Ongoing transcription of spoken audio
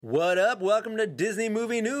What up? Welcome to Disney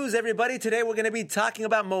Movie News, everybody. Today we're going to be talking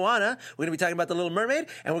about Moana, we're going to be talking about The Little Mermaid,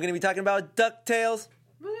 and we're going to be talking about DuckTales.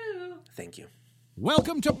 Woo! Thank you.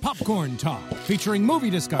 Welcome to Popcorn Talk, featuring movie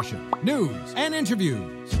discussion, news, and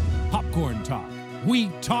interviews. Popcorn Talk. We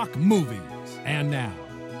talk movies. And now,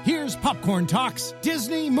 here's Popcorn Talk's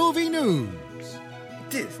Disney Movie News.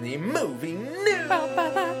 Disney Movie News. Bam,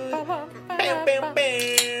 bam,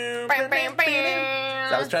 bam. Bam, bam, bam.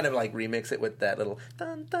 So I was trying to remix it with that little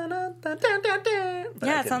dun dun dun dun dun dun dun.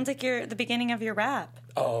 Yeah, it sounds like the beginning of your rap.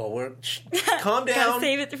 Oh, calm down. Gotta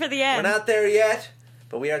save it for the end. We're not there yet,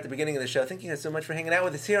 but we are at the beginning of the show. Thank you guys so much for hanging out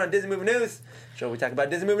with us here on Disney Movie News. Show where we talk about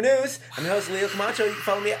Disney Movie News. I'm your host, Leo Camacho. You can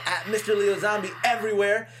follow me at Mr. Leo Zombie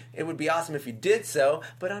everywhere. It would be awesome if you did so,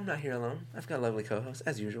 but I'm not here alone. I've got a lovely co-host,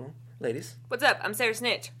 as usual. Ladies. What's up? I'm Sarah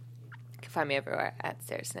Snitch. You can find me everywhere at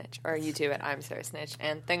Sarah Snitch, or YouTube at I'm Sarah Snitch,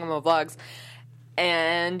 and Thingamavlogs.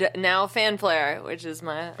 And now Fanflare, which is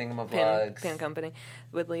my pin company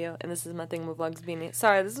with Leo, and this is my Thingamavlogs beanie.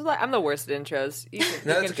 Sorry, this is I'm the worst at intros.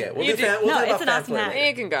 No, that's okay. We'll it's an awesome hat.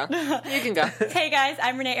 You can go. You can go. Hey guys,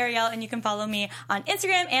 I'm Renee Ariel, and you can follow me on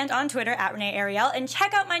Instagram and on Twitter at Renee Ariel, and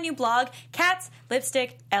check out my new blog,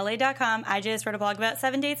 catslipstickla.com. I just wrote a blog about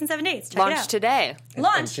 7 dates and 7 dates. Check Launch it out. today.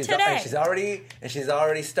 Launch today. And she's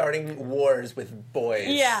already starting wars with boys.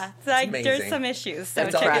 Yeah, so there's some issues. So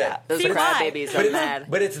That's check all it good. out. Those See are why. babies. I'm mad.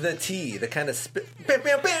 But it's the tea, the kind of spilling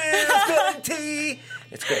tea.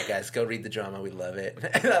 It's great, guys. Go read the drama. We love it.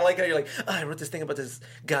 And I like how you're like, I wrote this thing about this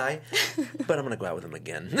guy, but I'm going to go out with him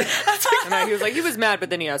again. And he was like, he was mad, but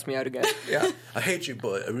then he asked me out again. Yeah. I hate you,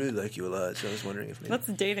 but I really like you a lot, so I was wondering if maybe... What's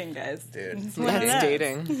dating, guys? Dude. That's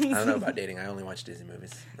dating. I don't know about dating. I only watch Disney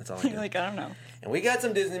movies. That's all I do. I don't know. And we got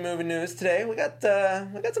some Disney movie news today. We got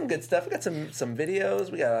some good stuff. We got some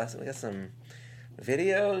videos. We got some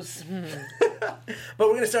videos. But we're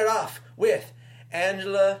going to start off with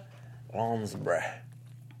Angela Lansbury.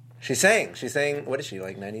 She's saying, what is she,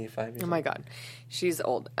 95 years old? Oh my God. She's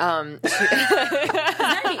old. 98,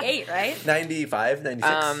 right? 95,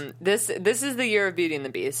 96. This is the year of Beauty and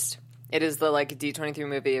the Beast. It is the D23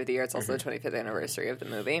 movie of the year. It's also the 25th anniversary of the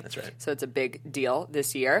movie. That's right. So it's a big deal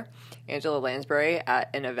this year. Angela Lansbury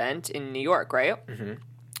at an event in New York, right? Mm-hmm.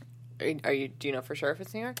 Do you know for sure if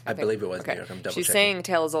it's New York? I believe it was New York. I'm double She's checking. saying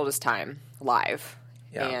Tale as Old as Time live.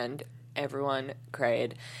 Yeah. And everyone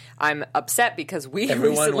cried. I'm upset because Everyone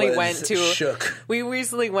recently was went to shook. We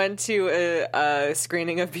recently went to a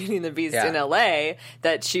screening of Beauty and the Beast in LA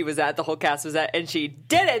that she was at, the whole cast was at, and she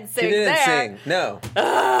didn't sing No.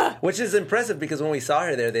 Which is impressive because when we saw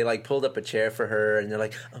her there, they pulled up a chair for her and they're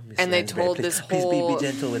like, oh, Miss And they Lansbury, told please, this please whole... be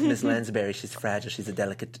gentle with Miss Lansbury. She's fragile. She's a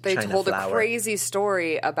delicate They china told flower. a crazy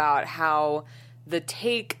story about how the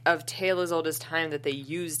take of Tale as Old as Time that they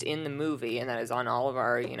used in the movie, and that is on all of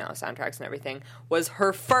our, soundtracks and everything, was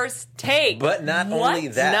her first take. But not only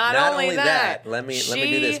that. Not only that. Let me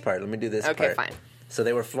do this part. Okay, fine. So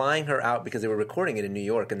they were flying her out because they were recording it in New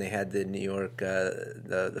York, and they had the New York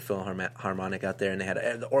the Philharmonic out there, and they had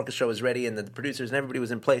the orchestra was ready, and the producers and everybody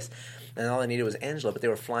was in place, and all they needed was Angela. But they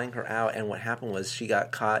were flying her out, and what happened was she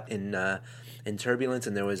got caught in turbulence,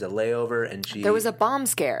 and there was a layover, and there was a bomb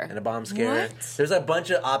scare. What? There's a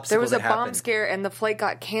bunch of obstacles. There was a that happened. bomb scare, and the flight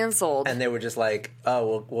got canceled. And they were just like,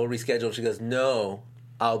 "Oh, we'll reschedule." She goes, "No,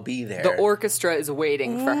 I'll be there." The orchestra is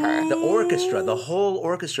waiting for her. The whole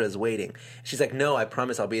orchestra is waiting. She's like, "No, I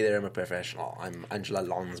promise I'll be there. I'm a professional. I'm Angela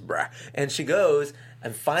Lansbury." And she goes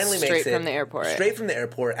and finally makes it straight from the airport. Straight from the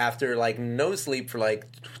airport after no sleep for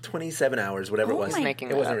 27 hours, whatever it was.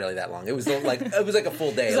 It wasn't really that long. It was it was a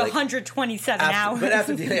full day. It was 127 hours. But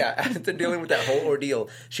after dealing with that whole ordeal,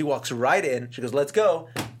 she walks right in. She goes, "Let's go."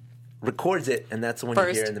 Records it, and that's the one you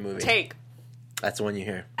hear in the movie. Take. That's the one you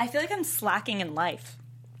hear. I feel like I'm slacking in life.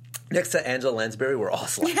 Next to Angela Lansbury, we're all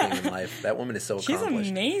slacking in life. That woman is so accomplished. She's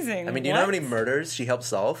amazing. I mean, do you know how many murders she helped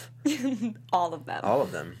solve? All of them. All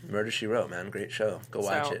of them. Murder, She Wrote, man. Great show. Go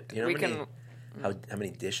watch it. You know how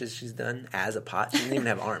many dishes she's done as a pot? She didn't even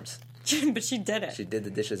have arms. But she did it. She did the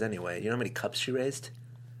dishes anyway. You know how many cups she raised?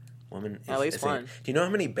 Woman at least one. Do you know how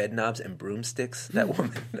many bed knobs and broomsticks that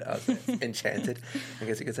woman enchanted? I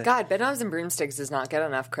guess you could say. God, Bed Knobs and Broomsticks does not get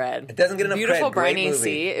enough cred. It doesn't get enough Beautiful cred. Great Briny movie.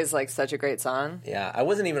 Sea is such a great song. Yeah, I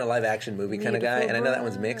wasn't even a live action movie kind of guy, and I know that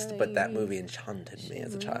one's mixed, but that movie enchanted me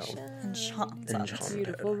as a child. Enchanted.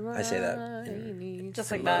 I say that just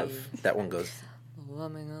like that. That one goes.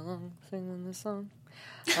 Humming along, singing the song.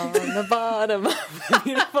 On the bottom of the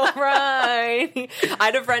beautiful Briny. I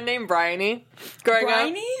had a friend named Bryony growing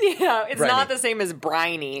up. Yeah, it's not the same as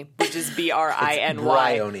Briny, which is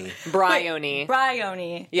Briny.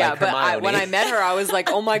 Bryony. Yeah, but when I met her, I was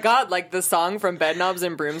like, oh my God, the song from Bed Knobs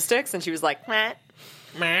and Broomsticks, and she was like, what?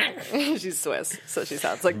 She's Swiss, so she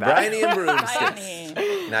sounds like that. Bryony and broomsticks.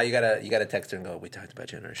 Bryony. Now you gotta text her and go, we talked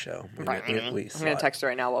about you on our show. I'm going to text her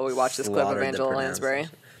right now while we watch this clip of slaughtered the Angela Lansbury.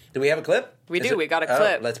 Do we have a clip? We do. We got a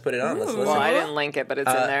clip. Let's put it on. Let's listen. Well, I didn't link it, but it's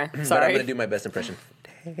in there. But I'm Sorry. going to do my best impression.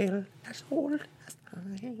 Is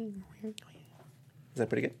that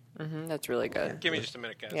pretty good? That's really good. Give me just a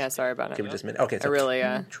minute, guys. Yeah, sorry about it. Give me just a minute. Okay, so I really,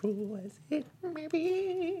 true as it may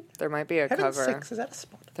be. there might be a Heaven cover. 6, is that a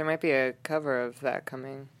spot? There might be a cover of that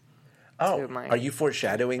coming. Oh, to my- are you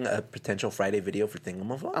foreshadowing a potential Friday video for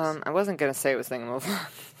Thingamavlogs? I wasn't going to say it was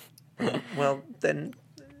Thingamavlog. Well, then...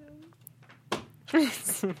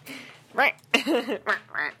 Right.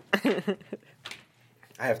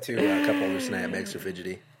 I have two cup holders tonight. I'm extra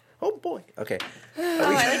fidgety. Oh, boy. Okay. Oh,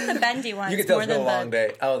 I like the bendy ones You can tell more it's been than a long the...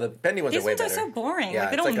 day. Oh, the bendy ones These are way ones are better. so boring. Yeah, Like,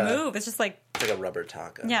 they it's don't like move. It's just like... It's like a rubber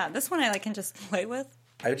taco. Yeah, this one I can just play with.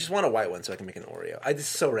 I just want a white one so I can make an Oreo. This is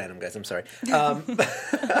so random, guys. I'm sorry. You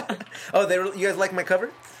guys like my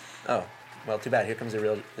cover? Oh, well, too bad. Here comes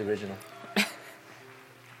the original.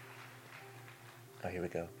 Oh, here we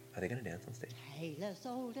go. Are they going to dance on stage? Taylor's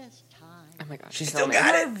oldest time, Oh my gosh. She kill still me.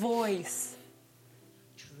 got Her it. voice.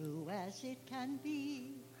 true as it can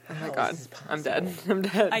be. Oh my god. I'm dead. I'm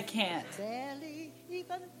dead. I can't. Barely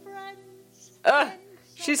even friends.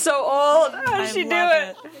 She's so old. How does I she do love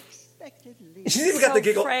it? Unexpectedly, She's even got So the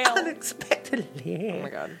giggle. frail. Unexpectedly. Oh my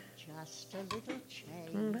god. just a little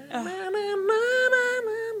change.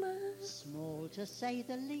 Small to say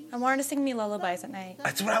the least. I wanted to sing me lullabies at night.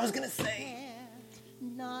 That's what I was going to say.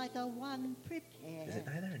 Neither one prepared. Is it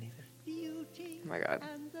neither or neither? Beauty Oh my god.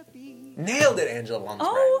 and the beast. Nailed it, Angela Lansbury.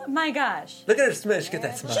 Oh my gosh. Look at her smish. Get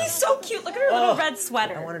that smile. She's so cute. Look at her little Oh, red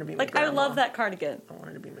sweater. I want her to be my like, I grandma. love that cardigan. I want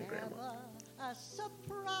her to be my grandma. A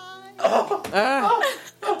surprise.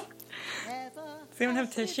 Ever Does anyone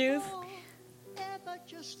have tissues? ever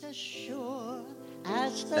just as sure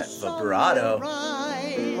as the That sun vibrato. will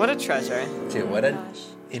rise. What a treasure. Dude, what an Gosh.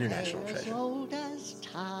 international As treasure. old as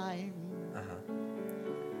time.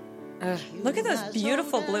 Look at those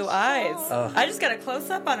beautiful blue eyes. I just got a close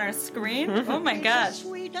up on our screen. Oh my gosh.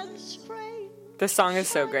 Sweet and strange. This song is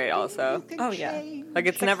so great also. Oh, yeah. Like,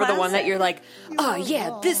 it's The never the one that classic. you're like, oh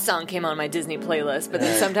yeah, this song came on my Disney playlist, but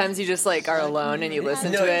then sometimes you just like are alone and you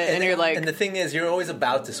listen to it and you're like, and the thing is, you're always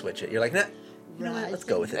about to switch it. You're like, nah, you know what? Let's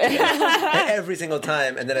go with it. today." Every single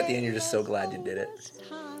time, and then at the end, you're just so glad you did it.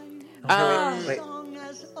 Time. Wait. Song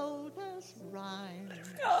as old as rhyme.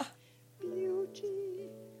 Beauty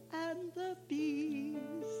and the Beast.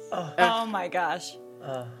 Oh my gosh.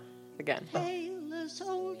 again, Tale as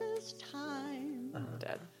old as time. I'm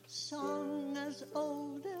dead. Song as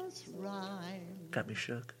old as rhyme. Got me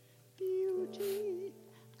shook. Beauty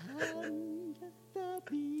and the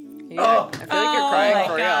Beast. Yeah, I feel like you're crying oh for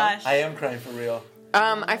my real. gosh. I am crying for real.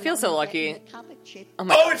 I feel so lucky. Cup of chip.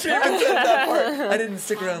 Oh shit! I said that part. I didn't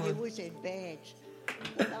stick around. It with- was in bed.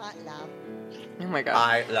 Night, love. Oh my god.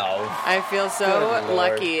 I love. I feel so Good Lord.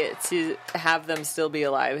 lucky to have them still be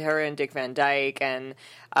alive. Her and Dick Van Dyke and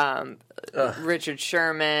Richard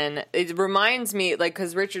Sherman. It reminds me, like,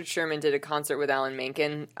 because Richard Sherman did a concert with Alan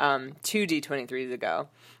Menken 2 D23s ago,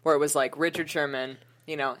 where it was like Richard Sherman,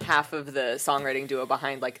 you know, half of the songwriting duo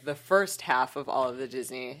behind like the first half of all of the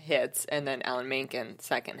Disney hits, and then Alan Menken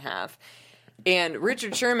second half. And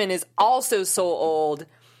Richard Sherman is also so old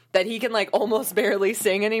that he can like almost barely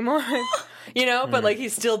sing anymore, you know, but like he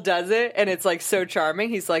still does it, and it's like so charming.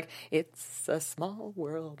 He's like, it's a small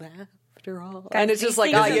world after all. And it's just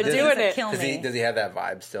like, oh, you're doing it. Does he have that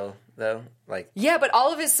vibe still though? Like, Yeah, but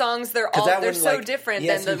all of his songs, they're that they're one, so like, different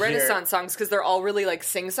yes, than the you hear- Renaissance songs because they're all really like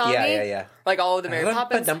sing-songy. Yeah. Like all of the Mary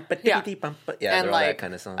Poppins. Yeah. Yeah, And they're all like that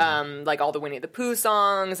kind of song. like all the Winnie the Pooh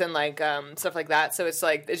songs and like stuff like that. So it's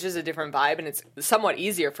like it's just a different vibe, and it's somewhat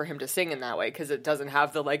easier for him to sing in that way because it doesn't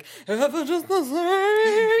have the like you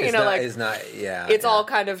know, like it's not. Yeah, it's all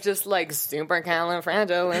kind of just like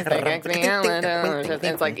supercalifragilisticexpialidocious.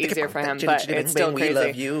 It's like easier for him, but it's still We love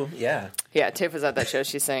crazy. you. Yeah. Yeah, Tiff was at that show.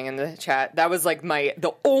 She's saying in the chat that was like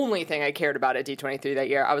the only thing I cared about at D23 that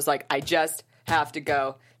year. I was like, I just have to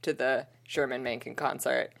go to the Sherman Menken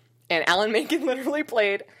concert, and Alan Menken literally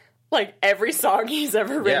played like every song he's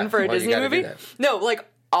ever written for a well, you Disney gotta do movie. that. No, like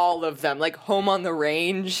all of them, like Home on the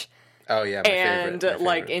Range. Oh yeah, my And favorite.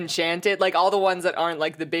 like Enchanted, like all the ones that aren't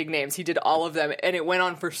like the big names, he did all of them, and it went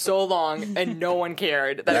on for so long, and no one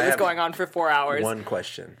cared that I it was have going on for 4 hours. One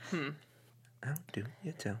question. How do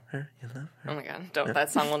you tell her you love her? Oh my god,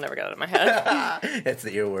 that song will never get out of my head. It's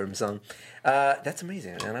the earworm song. That's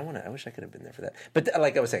amazing, and I wish I could have been there for that. But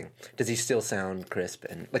like I was saying, does he still sound crisp?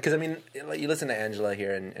 And because I mean, like, you listen to Angela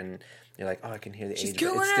here, and you're like, oh, I can hear the age,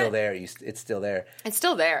 but it's still there. It's still there. It's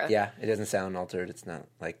still there. Yeah, it doesn't sound altered. It's not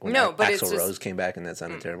like when but Axl Rose came back and that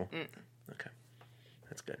sounded terrible. Okay,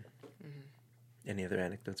 that's good. Any other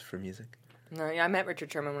anecdotes for music? No, yeah, I met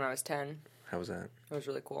Richard Sherman when I was 10. How was that? It was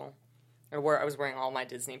really cool. I was wearing all my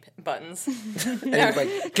Disney buttons. And he was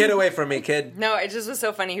like, get away from me, kid. No, it just was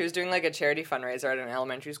so funny. He was doing like a charity fundraiser at an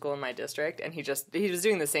elementary school in my district, and he was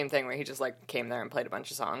doing the same thing where he just like came there and played a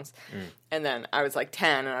bunch of songs. And then I was like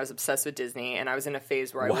 10, and I was obsessed with Disney, and I was in a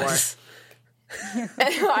phase where I was in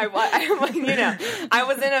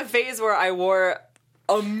a phase where I wore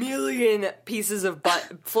a million pieces of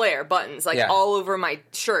flare buttons, like all over my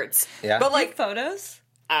shirts. Yeah. But like photos?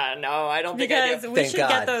 No, I don't think I Because do. we should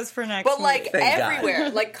get those for next But like week. everywhere,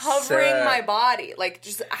 like covering Sarah. my body. Like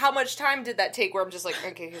just how much time did that take where I'm just like,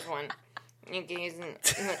 okay, here's one.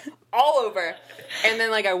 All over. And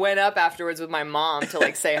then like I went up afterwards with my mom to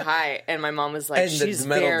like say hi, and my mom was like, And the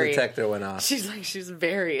metal detector went off. She's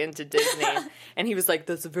very into Disney. And he was like,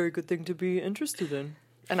 that's a very good thing to be interested in.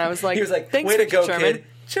 And I was like, He was like, thanks, way to Richard go, Sherman. kid.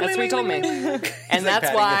 That's what he told me. And like that's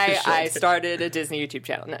patting why his I shoulder. started a Disney YouTube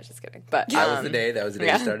channel. No, just kidding. But That was the day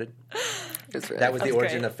you started. It was really That was the fun.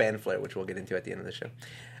 origin of Fanflare, which we'll get into at the end of the show.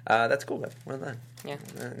 That's cool, Beth. Well done. Yeah.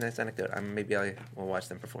 Nice anecdote. Maybe I will watch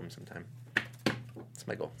them perform sometime. It's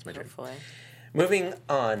my goal. It's my dream. Hopefully. Moving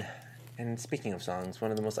on, and speaking of songs, one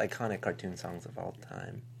of the most iconic cartoon songs of all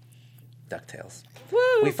time, DuckTales. Woo!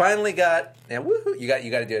 We finally got woohoo! You got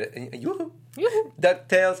to do it. Yoo-hoo! Yoo-hoo.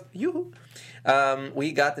 DuckTales. Yoo-hoo!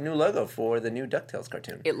 We got the new logo for the new DuckTales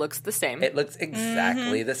cartoon. It looks the same. It looks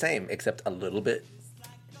exactly the same, except a little bit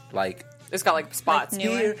like It's got like spots. Like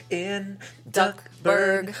new- here in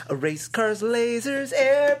Duckburg, race cars, lasers,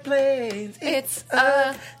 airplanes. It's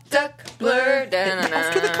a duck blur.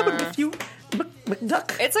 After the coming with you,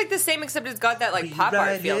 McDuck. It's like the same, except it's got that like pop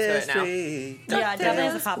art feel to it now. Yeah, definitely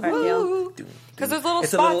has a pop art feel. Because there's little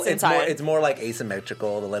It's spots inside. It's more like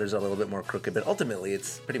asymmetrical. The letters are a little bit more crooked, but ultimately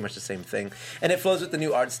it's pretty much the same thing. And it flows with the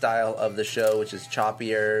new art style of the show, which is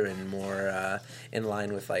choppier and more in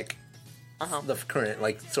line with like the current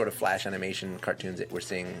like sort of flash animation cartoons that we're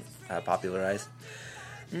seeing popularized.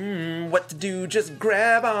 What to do? Just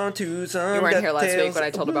grab onto some. You weren't here last week DuckTales. when I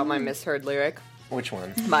told about my misheard lyric. Which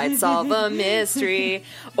one? Might solve a mystery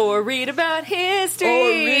or read about history. Or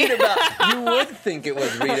read about. You would think it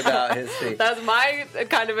was read about history. That's my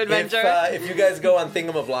kind of adventure. If you guys go on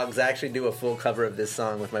Thingamavlogs, I actually do a full cover of this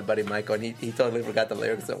song with my buddy Michael, and he totally forgot the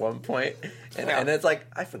lyrics at one point. And it's like,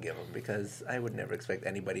 I forgive him, because I would never expect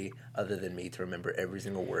anybody other than me to remember every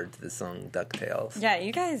single word to the song DuckTales. Yeah,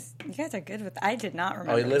 you guys are good with. I did not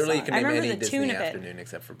remember. Oh, literally, the you song. can I name remember any the tune Disney of it. afternoon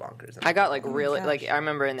except for Bonkers. I got like really gosh. like I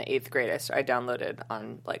remember in the 8th grade I downloaded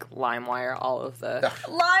on like LimeWire all of the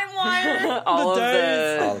LimeWire. all of All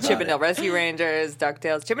the about Chippendale it. Rescue Rangers,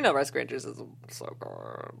 DuckTales. Chippendale Rescue Rangers is so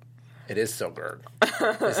good. It is so good.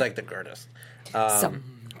 It's like the Gertis.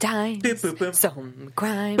 Sometimes Boop, boop, boop. some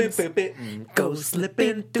crimes. Go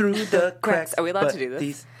slipping through the cracks. Are we allowed but to do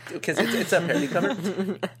this? Because it's a parody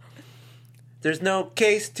cover. There's no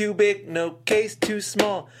case too big, no case too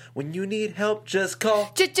small. When you need help, just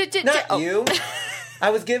call. Not you. I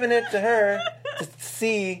was giving it to her to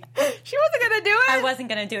see. She wasn't gonna do it. I wasn't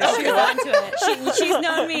gonna do it. She was onto it. She's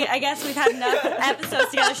known me. I guess we've had enough episodes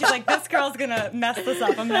together. She's like, this girl's gonna mess this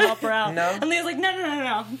up. I'm gonna help her out. No. And Leah's like,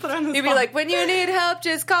 no. Put her on the You'd be spot. like, when you need help,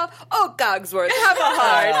 just call. Oh, Cogsworth, have a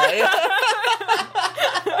heart.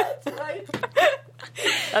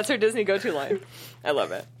 That's her Disney go-to line. I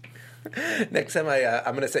love it. Next time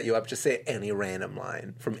I'm going to set you up, just say any random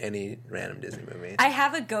line from any random Disney movie. I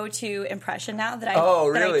have a go-to impression now that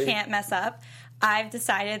really? I can't mess up. I've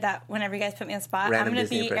decided that whenever you guys put me on the spot, Random I'm going to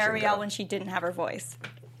Disney be impression, Ariel go. when she didn't have her voice.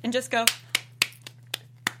 And just go,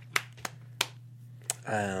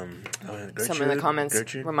 Someone in the comments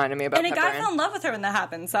reminded me about and a Pepper guy Ann. fell in love with her when that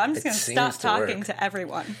happened, so I'm just It going to seems stop to talking work. to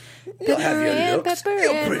everyone. You'll have your Ann, looks, Pepper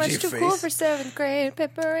your Ann, pretty much too face. cool for 7th grade.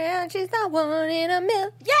 Pepper Ann, she's not one in a million.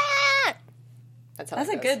 Yeah! That's That's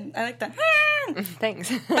it a goes. good, I like that.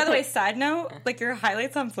 Thanks. By the way, side note, like your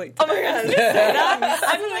highlights on fleek. Oh my god.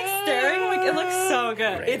 I'm like staring, like it looks so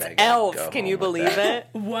good. Great, It's I gotta Elf. go Can home you with believe that.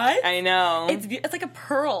 it? What? I know. It's like a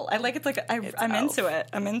pearl. I like it's like I'm Elf. into it.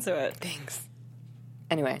 I'm into it. Thanks.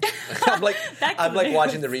 Anyway. I'm like Back to I'm the like news.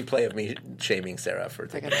 watching the replay of me shaming Sarah for I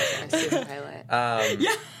taking got a nice highlight.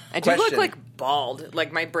 Yeah. I do look question. like bald.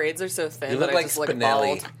 Like my braids are so thin You look that like I just look Spinelli.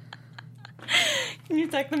 bald. Can you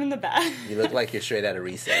tuck them in the back? You look like you're straight out of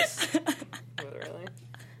recess.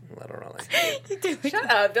 Molly. Shut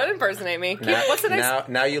up! Don't impersonate me. What's the next?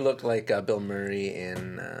 Now you look like Bill Murray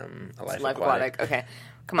in A Life Aquatic. Okay,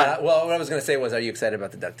 come on. Well, what I was going to say was, are you excited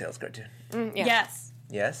about the DuckTales cartoon? Yeah. Yes.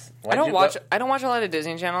 Yes. I don't watch a lot of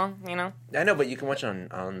Disney Channel. You know. I know, but you can watch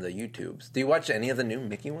it on the YouTubes. Do you watch any of the new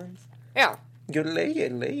Mickey ones? Yeah.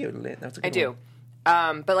 Yodelay. That's a good I do.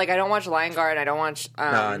 one. But like, I don't watch Lion Guard. I don't watch.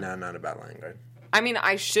 No, not about Lion Guard. I mean,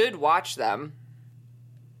 I should watch them.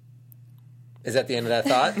 Is that the end of that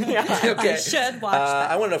thought? Yeah. Okay. I should watch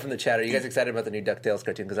that. I want to know from the chat, are you guys excited about the new DuckTales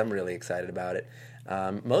cartoon? Because I'm really excited about it.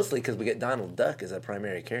 Mostly because we get Donald Duck as a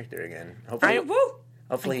primary character again. Hopefully,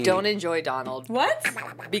 I don't enjoy Donald. What?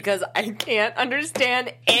 Because I can't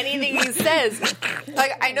understand anything he says.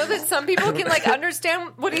 Like, I know that some people can like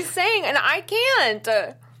understand what he's saying, and I can't.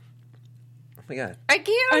 Oh my god. I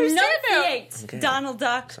can't understand him. Enunciate, Okay. Donald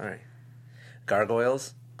Duck. Sorry.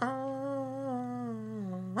 Gargoyles.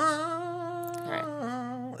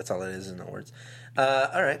 Right. That's all it is, no words.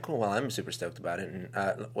 All right, cool. Well, I'm super stoked about it.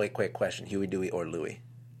 And wait, quick question: Huey, Dewey, or Louie?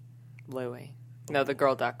 Louie. No, the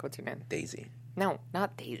girl duck. What's her name? Daisy. No,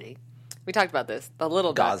 not Daisy. We talked about this. The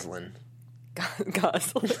little duck. Goslin.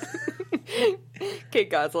 Goslin. Kate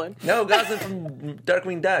Goslin. No, Goslin from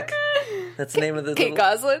Darkwing Duck. That's the name of the Kate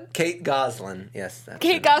Goslin? Kate Goslin. Yes. That's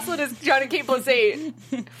Kate it. Goslin is Johnny Kate plus 8.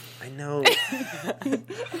 I know.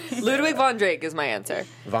 Ludwig von Drake is my answer.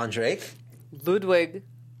 Von Drake. Ludwig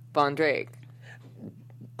von Drake.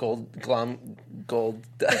 Gold.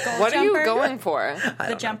 What are you Jumper? going for?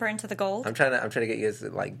 The jumper into the gold. I'm trying to get you guys to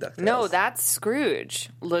like DuckTales. No, that's Scrooge.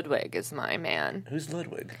 Ludwig is my man. Who's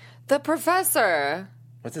Ludwig? The professor.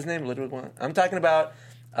 What's his name? Ludwig one? I'm talking about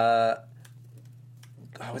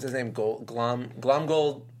what's his name?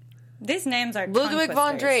 Glomgold. These names are Ludwig tongue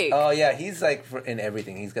von twisters. Drake. Oh yeah, he's like in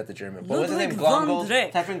everything. He's got the German. What was his name? Ludwig von Glomgold.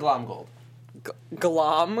 Drake. Type in Glomgold.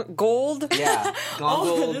 Glomgold? Yeah,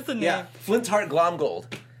 Glomgold. that is a name. Yeah, Flintheart Glomgold.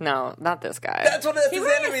 No, not this guy. That's his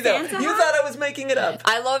wearing enemy a though. Santa You hat? thought I was making it up.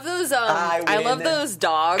 I love those. I love win. those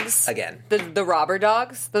dogs. Again. The robber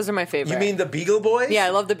dogs. Those are my favorite. You mean the Beagle Boys? Yeah, I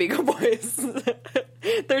love the Beagle Boys.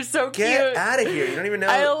 They're so cute. Get out of here! You don't even know.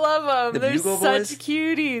 I love them. The They're Bugle such Boys?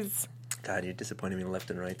 cuties. God, you're disappointing me left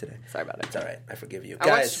and right today. Sorry about it. It's all right. I forgive you, I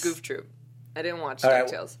guys. watched Goof Troop. I didn't watch All right.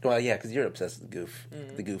 DuckTales. Well, yeah, because you're obsessed with Goof,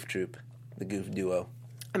 the Goof Troop, the Goof duo.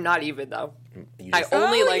 I'm not even though. You I just-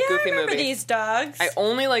 only like yeah, Goofy I remember movie. these dogs. I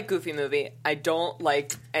only like Goofy movie. I don't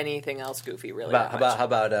like anything else Goofy really. How that much.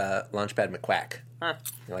 about Launchpad McQuack? Huh.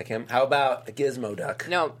 You like him? How about Gizmo Duck?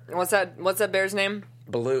 No, what's that bear's name?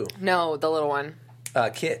 Baloo. No, the little one.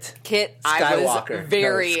 Kit. Kit. I Skywalker. was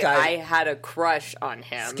very. No, Sky- I had a crush on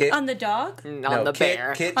him. Skit. On the dog? On No, the Kit,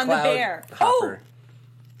 bear. Kit On the Cloud bear. Hopper.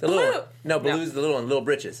 The little Baloo. one. No, Baloo's the little one, Little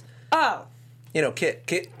Britches. Oh, You know, Kit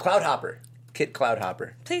Cloud Hopper. Kit Cloud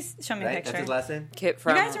Hopper. please show me a Right? picture. That's his last name? Kit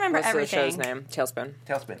from. guys remember what's the show's everything. name? Tailspin.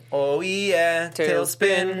 Tailspin. Oh yeah,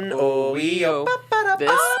 Tailspin. Oh yeah.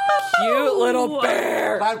 This cute little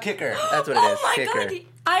bear. Cloud Kicker. That's what it is. Oh my Kicker. god,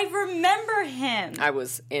 I remember him. I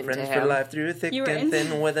was into Friends him. for life through thick You were and in-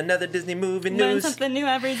 thin with another Disney movie Learn news. something new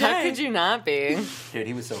every day. How could you not be? Dude,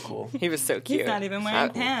 he was so cool. He was so cute. not even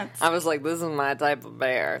wearing pants. I was like, this is my type of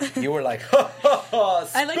bear. You were like, ha ha ha.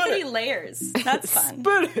 I like that spit he it. layers. That's fun.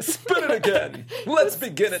 Spit it again. Let's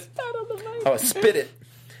begin it. Oh, spit it.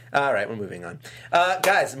 All right, we're moving on.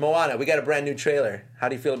 Guys, Moana, we got a brand new trailer. How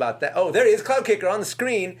do you feel about that? Oh, there he is, Cloud Kicker on the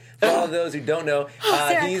screen. For all of those who don't know,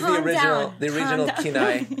 Sarah, he's calm the original, down. the original Calm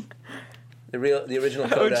down. Kenai, the original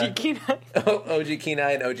Coda. OG Kenai. OG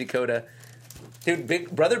Kenai and OG Coda. Dude,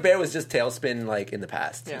 Big Brother Bear was just Tailspin like in the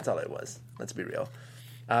past. Yeah. That's all it was. Let's be real.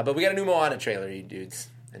 But we got a new Moana trailer, you dudes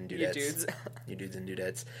and dudettes. dudes. You dudes and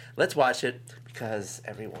dudettes. Let's watch it because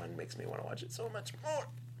everyone makes me want to watch it so much more.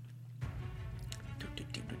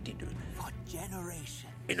 For generations,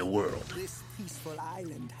 In a world. this peaceful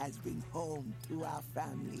island has been home to our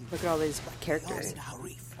family. Look at all these Beyond characters. our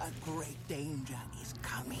reef, a great danger is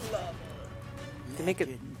coming. They make it-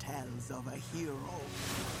 Legend tells of a hero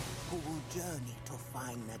who will journey to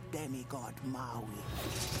find the demigod Maui,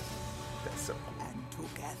 That's so cool. and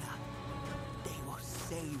together they will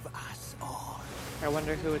save us all. I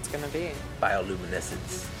wonder who it's gonna be.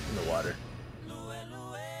 Bioluminescence in the water.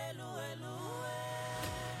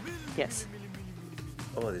 Yes,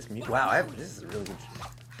 Oh, this music. Wow, this is a really good.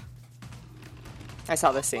 I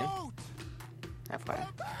saw this scene. FYI.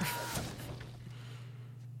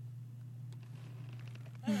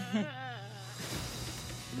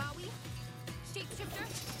 Maui, shapeshifter,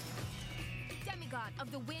 demigod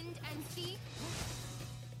of the wind and sea.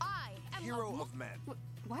 I am Hero of men.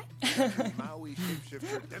 What? Maui,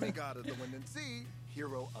 shapeshifter, demigod of the wind and sea,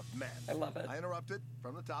 hero of men. I love it. I interrupted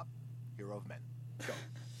from the top. Hero of men. Go.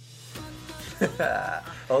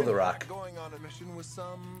 Oh, The Rock. Going on a mission with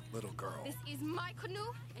some little girl. This is my canoe,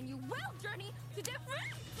 and you will journey to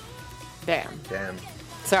different. Damn.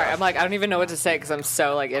 Sorry, I'm like, I don't even know what to say because I'm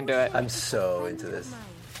so like into it. I'm so into this.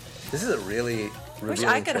 This is a really revealing Wish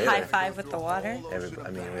I could trailer. high five with the water.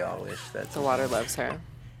 I mean, we all wish that. The water loves her.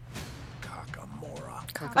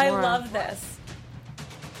 Kakamora. I love this.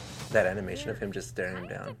 That animation of him just staring him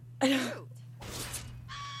down.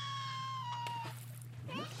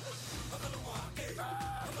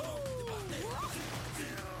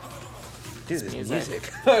 Dude, this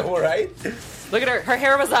music. Right? Look at her. Her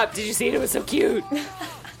hair was up. Did you see it? It was so cute.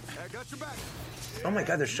 Oh my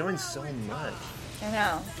god, they're showing so much. I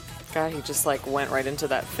know. God, he just like went right into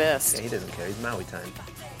that fist. Yeah, he doesn't care. He's Maui time.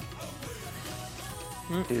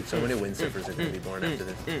 Dude, so many windsurfers are going to be born after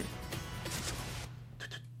this.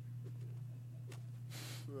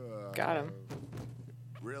 Got him.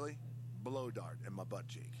 Really? Blow dart in my butt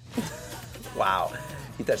cheek. Wow.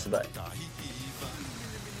 He touched the butt.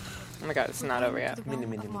 Oh my god, it's not over yet.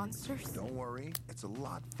 Monsters. Don't worry, it's a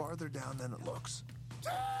lot farther down than it looks.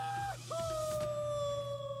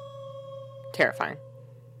 Terrifying.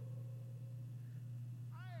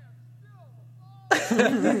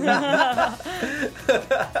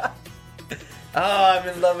 Oh, I'm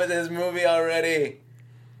in love with this movie already.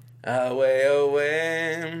 Away,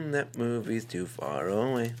 away. That movie's too far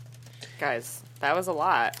away. Guys, that was a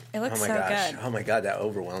lot. It looks Oh my so gosh. good. Oh my god, that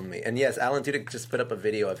overwhelmed me. And yes, Alan Tudyk just put up a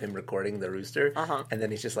video of him recording the rooster. And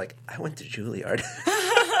then he's just like, I went to Juilliard.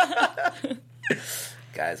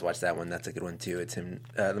 Guys, watch that one. That's a good one too. It's him.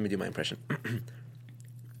 Let me do my impression.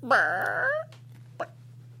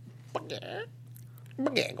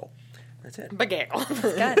 Bagaggle. That's it. Bagaggle.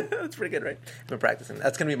 Good. That's pretty good, right? I've been practicing.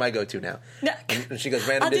 That's going to be my go-to now. No. And she goes,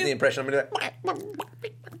 random I'll Disney do- impression. I'm going to do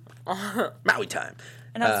that. Maui time.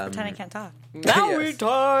 And I was pretending I can't talk. Maui Yes.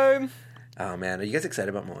 time. Oh, man. Are you guys excited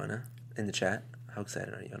about Moana in the chat? How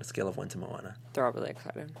excited are you on a scale of 1 to Moana? They're all really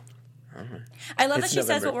excited. I love It's that she says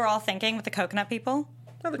November. what we're all thinking with the coconut people.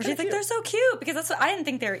 Oh, they're She's kinda like, cute. they're so cute because that's what I didn't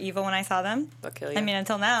think they were evil when I saw them. They'll kill you. I mean,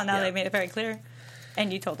 until now. Now Yeah. they made it very clear.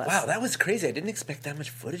 And you told us. Wow, that was crazy. I didn't expect that much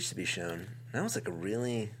footage to be shown. That was like a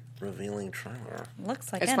really revealing trailer.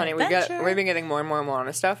 Looks like It's an funny. adventure. We've been getting more and more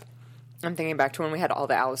Moana stuff. I'm thinking back to when we had all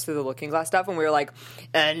the Alice Through the Looking Glass stuff, and we were like,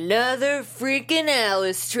 another freaking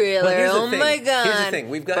Alice trailer. Well, here's the oh thing. my god! Here's the thing.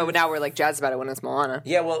 We've got But now we're like jazzed about it when it's Moana.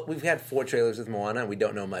 Yeah, well, we've had 4 trailers with Moana, and we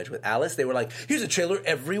don't know much. With Alice, they were like, here's a trailer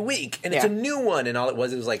every week, and it's Yeah. a new one. And all it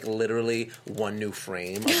was like literally one new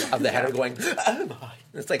frame of the header going, oh my.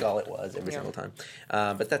 It's like all it was every single time.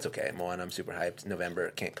 But that's okay. Moana, I'm super hyped.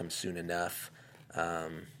 November can't come soon enough.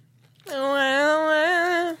 Yeah,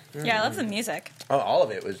 I love the music. Oh, all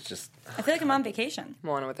of it was just I feel like I'm on vacation.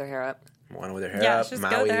 Moana with her hair up. Moana with her hair Yeah, up, just go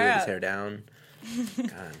Maui with with her his up. hair down.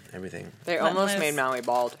 God, everything. They Let almost loose. made Maui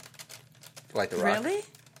bald. Like The Rock. Really?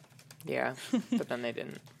 Yeah, but then they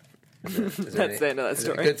didn't. Is there That's the end of that is it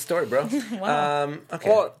a story. Good story, bro. Wow. Okay.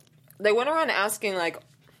 Well, they went around asking like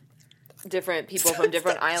different people from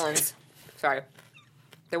different islands. Sorry,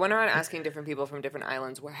 they went around asking different people from different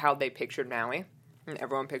islands how they pictured Maui, and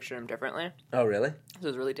everyone pictured him differently. Oh, really? So it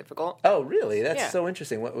was really difficult. Oh, really? That's Yeah. so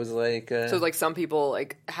interesting. What was like... So like some people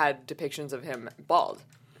like had depictions of him bald,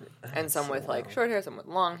 and some with like short hair, some with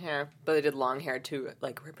long hair. But they did long hair to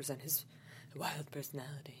like represent his wild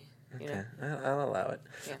personality. You know? I'll allow it.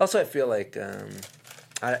 Yeah. Also, I feel like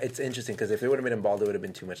it's interesting because if they would have made him bald, it would have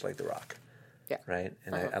been too much like The Rock, Yeah. right?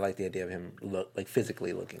 And I like the idea of him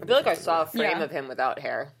physically looking. I feel like I saw a frame Yeah. of him without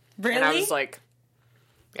hair. Really? And I was like,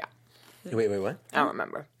 yeah, Wait, what? I don't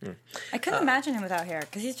remember. I couldn't imagine him without hair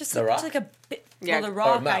because he's just The such Rock? like a Yeah. well, the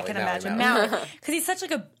Rock Maui, I can Maui, imagine Maui. Maui because he's such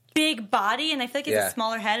like a big body and I feel like he has Yeah. a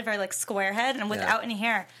smaller head, very like square head, and without any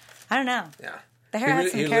hair, I don't know. Yeah. The hair he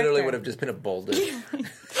has some he literally character. would have just been a boulder. A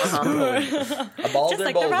balder Just like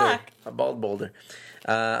The boulder. Rock. A bald boulder.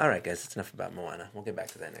 All right, guys, it's enough about Moana. We'll get back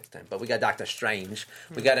to that next time. But we got Doctor Strange.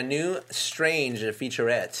 We got a new Strange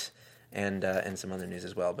featurette and some other news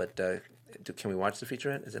as well. But can we watch the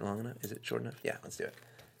featurette? Is it long enough? Is it short enough? Yeah, let's do it.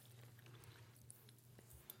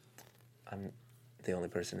 I'm the only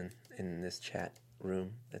person in this chat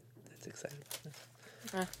room that's excited about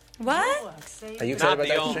this. What? Are you excited Not about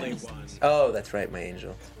the Doctor only Strange? one. Oh, that's right, my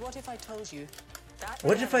angel. What if I told you?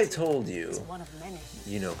 What if I told you One of many.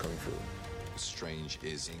 you know Kung Fu? Strange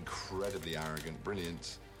is incredibly arrogant,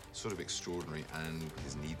 brilliant, sort of extraordinary, and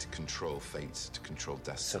his need to control fate, to control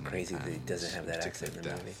destiny. So crazy that he doesn't have that accent in the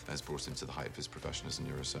movie. Death has brought him to the height of his profession as a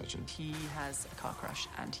neurosurgeon. He has a car crash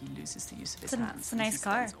and he loses the use of his hands. It's a nice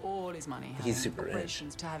car. He spends all his money He's super rich.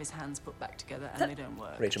 operations to have his hands put back together, and they don't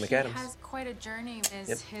work. Rachel He McAdams. has quite a journey as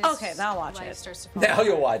Yep. his Okay, now watch life it. starts to fall Now apart.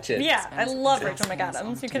 you'll watch it. Yeah, I love Rachel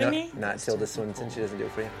McAdams. You kidding No, me? Not Tilda Swinton. She doesn't do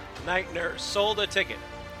it for you. Night Nurse sold a ticket.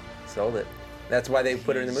 Sold it. That's why they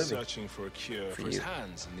put her in the movie. Searching for a cure for his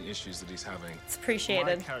hands and the issues that he's having. It's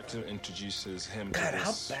appreciated. My character introduces him God, to how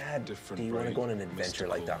this bad different, do you want to very go on an adventure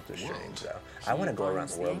like Doctor mystical Strange, world. though? I want to go around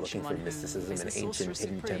the world looking for mysticism and ancient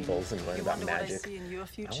hidden temples and learn about magic.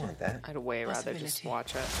 I want that. I'd way rather just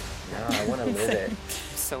watch it. No, I want to live it.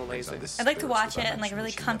 So lazy. I'd like to watch it in like a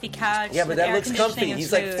really comfy couch. Yeah, but with that air looks conditioning comfy. and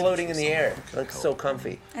He's like food. floating in the air. It looks so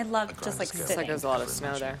comfy. I love just like It's like sitting. there's a lot of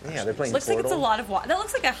snow there. Yeah, they're playing Looks like it's a Portal. lot of water. That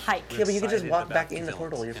looks like a hike. Yeah, but you can just excited walk about back in the villains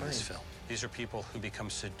portal. You're in fine. this film. These are people who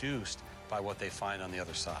become seduced by what they find on the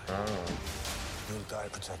other side. You'll die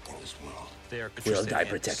protecting this world. They are We'll interested die in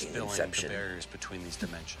protecting spilling Inception. the barriers between these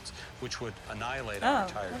dimensions, which would annihilate Oh, our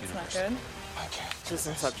entire that's universe. not good. I can't. Is this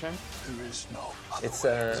Inception? There is no It's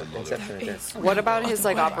Inception right there. What about his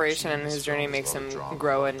like operation and his journey makes him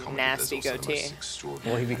grow a nasty goatee?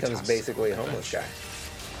 Well, he becomes basically a homeless guy.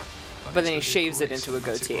 But then he shaves it into a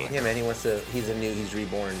goatee. Yeah, man, he's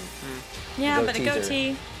reborn. Yeah, but a Goatees are-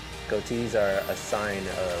 goatee. Goatees are a sign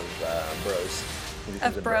of bros. He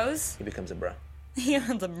becomes Of a bro. bros? He becomes a bro. He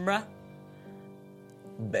owns a bruh.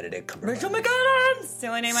 Benedict Cumberbatch. Rachel McAdams! It's the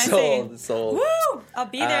only name I Sold, see. sold. Woo! I'll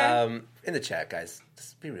be there. In the chat, guys,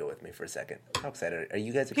 just be real with me for a second. How excited are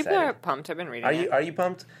you guys? Excited? People are pumped. I've been reading it. Are you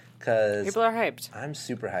pumped? Because People are hyped. I'm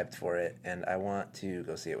super hyped for it, and I want to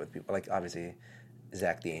go see it with people. Like obviously,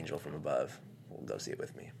 Zach the Angel from above will go see it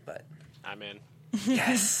with me. But I'm in.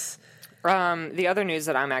 yes. The other news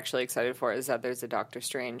that I'm actually excited for is that there's a Doctor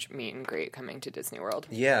Strange meet and greet coming to Disney World.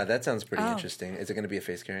 Yeah, that sounds pretty Oh. interesting. Is it going to be a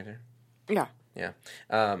face character? Yeah, Yeah.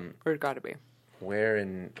 or it got to be. Where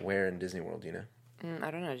in Disney World? Do you know?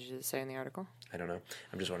 I don't know. Did you say in the article? I don't know.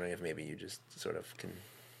 I'm just wondering if maybe you just sort of can.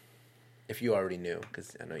 If you already knew,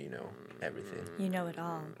 because I know you know everything. You know it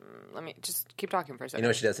all. Let me just keep talking for a You second. know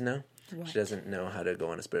what she doesn't know? What? She doesn't know how to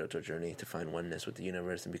go on a spiritual journey to find oneness with the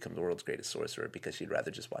universe and become the world's greatest sorcerer because she'd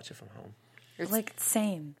rather just watch it from home. Like,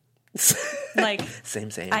 same. Like, Same.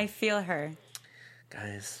 I feel her.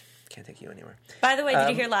 Guys, can't take you anywhere. By the way, did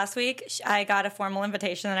you hear last week? I got a formal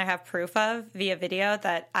invitation that I have proof of via video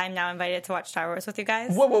that I'm now invited to watch Star Wars with you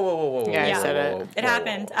guys. Whoa. Yeah, I said whoa, it. It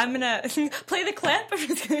happened. I'm gonna play the clip.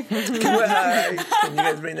 Can you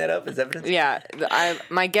guys bring that up as evidence? Yeah,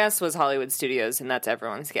 my guess was Hollywood Studios, and that's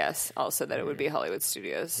everyone's guess. Also, that it would be Hollywood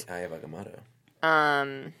Studios. I have Agamotto.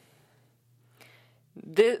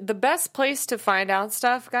 The best place to find out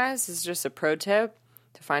stuff, guys, is just a pro tip.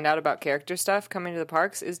 To find out about character stuff coming to the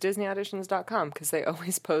parks is DisneyAuditions.com because they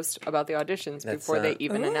always post about the auditions before they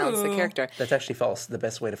even announce the character. That's actually false. The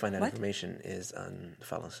best way to find out information is on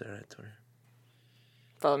follow Sarah at Twitter.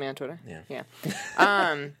 Follow me on Twitter. Yeah.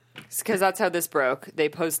 Because that's how this broke. They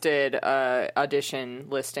posted audition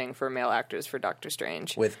listing for male actors for Doctor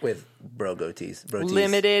Strange. With bro goatees.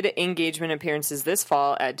 Limited engagement appearances this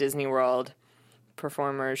fall at Disney World.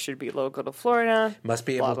 Performers should be local to Florida. Must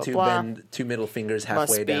be blah, able blah, to blah. bend two middle fingers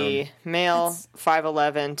halfway Must be down. male,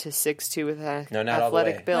 5'11" to 6'2" with an No, not all the way.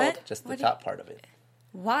 athletic build. What? Just the top part of it.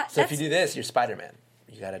 What? So if you do this, you're Spider-Man.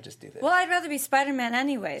 You gotta just do this. Well, I'd rather be Spider-Man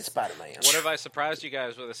anyways. Spider-Man. What if I surprised you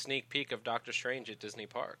guys with a sneak peek of Doctor Strange at Disney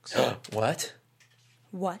parks? What?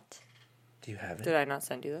 What? Do you have it? Did I not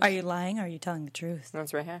send you this? Are you lying or are you telling the truth?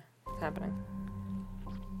 That's right here. It's happening.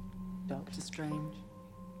 Doctor Strange,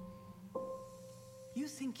 you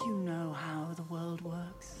think you know how the world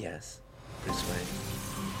works? Yes. Bruce Wayne.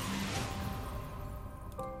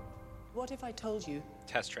 What if I told you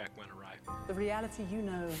Test track went awry. the reality you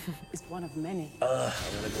know is one of many? I want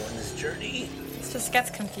to go on this journey. This just gets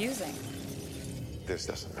confusing. This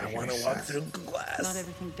doesn't make I want any to walk sense. through glass. Not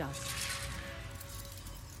everything does.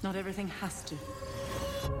 Not everything has to.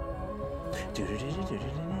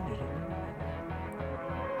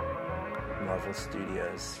 Marvel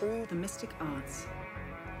Studios. Through the mystic arts,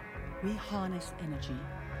 we harness energy.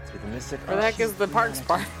 Through the mystic. Where the heck is the parks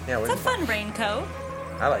part? Yeah, It's a fun raincoat.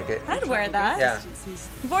 I like it. I'd wear that. Yeah.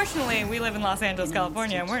 Unfortunately, we live in Los Angeles,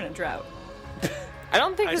 California, and we're in a drought. I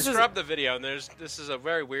don't think I this is... scrubbed the video, and this is a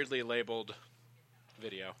very weirdly labeled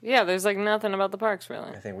video. Yeah, there's like nothing about the parks, really.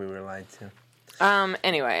 I think we were lied to.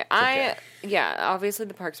 Anyway, obviously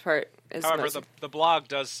the parks part is However, most... the blog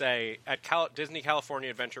does say, at Disney California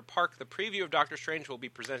Adventure Park, the preview of Doctor Strange will be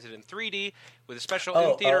presented in 3D with special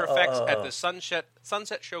in-theater effects at the Sunset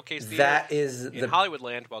Showcase Theater that is in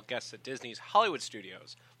Hollywoodland, while guests at Disney's Hollywood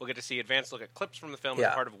Studios will get to see advanced look at clips from the film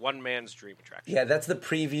as part of one man's dream attraction. Yeah, that's the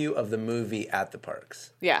preview of the movie at the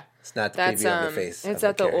parks. Yeah. It's not the preview of the face. It's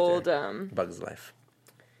at the old... Bugs Life.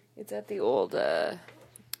 It's at the old...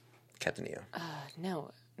 Captain EO. No,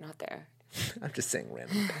 not there. I'm just saying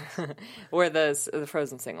random things. Where the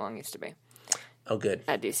Frozen sing-along used to be. Oh, good.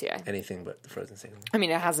 At DCI. Anything but the Frozen sing-along. I mean,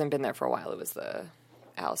 it hasn't been there for a while. It was the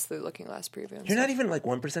Alice Through the Looking Glass preview. You're not even,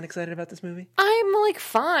 1% excited about this movie? I'm,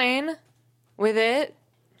 fine with it.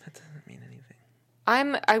 That doesn't mean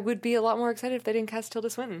anything. I would be a lot more excited if they didn't cast Tilda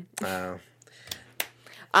Swinton. Oh.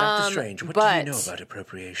 Doctor Strange, what do you know about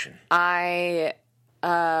appropriation?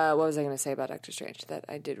 What was I going to say about Doctor Strange that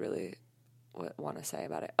I did really want to say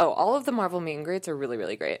about it? Oh, all of the Marvel meet and greets are really,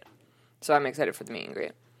 really great. So I'm excited for the meet and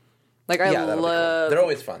greet. I love... Cool. They're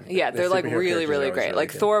always fun. Yeah, they're really, really great. Really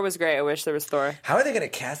Thor was great. I wish there was Thor. How are they going to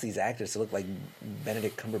cast these actors to look like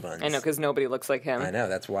Benedict Cumberbatch? I know, because nobody looks like him. I know,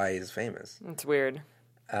 that's why he's famous. It's weird.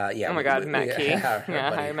 Yeah. Oh my God, Matt Key.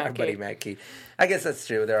 Hi, Matt Key. Matt Key. I guess that's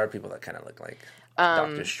true. There are people that kind of look like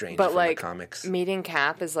Doctor Strange from the comics. Meeting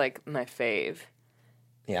Cap is my fave.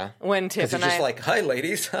 Yeah. When Tiff and I... just hi,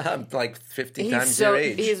 ladies. I'm 50 times your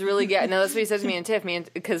age. He's really good. No, that's what he said to me and Tiff.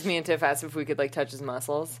 Because me and Tiff asked if we could, touch his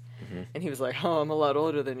muscles. Mm-hmm. And he was like, oh, I'm a lot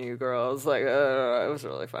older than you, girl. I was like, it was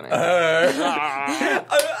really funny.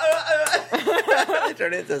 They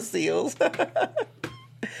turn into seals.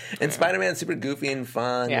 And Spider-Man's super goofy and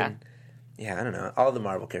fun. Yeah. And, I don't know. All the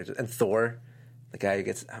Marvel characters. And Thor, the guy who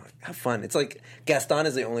gets... How fun. It's Gaston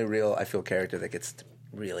is the only real, I feel, character that gets to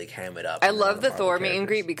really ham it up. I love the Thor meet and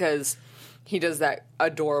greet because he does that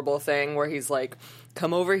adorable thing where he's like,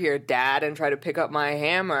 come over here, Dad, and try to pick up my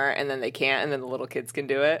hammer, and then they can't, and then the little kids can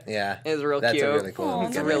do it. Yeah. It's real That's cute. That's really cool.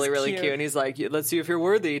 It's really, really cute. And he's like, let's see if you're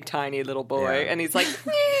worthy, tiny little boy. Yeah. And he's like,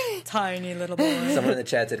 tiny little boy. Someone in the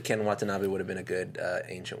chat said Ken Watanabe would have been a good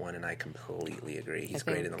Ancient One, and I completely agree. He's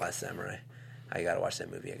great in The Last Samurai. I gotta watch that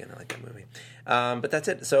movie again. I like that movie. But that's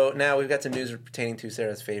it. So now we've got some news pertaining to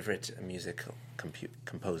Sarah's favorite music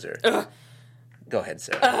composer. Go ahead,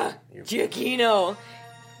 Sarah. Giacchino.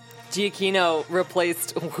 Giacchino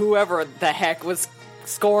replaced whoever the heck was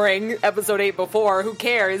scoring episode 8 before. Who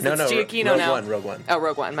cares? It's Giacchino now. Rogue One. Oh,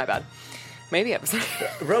 Rogue One. My bad. Maybe episode.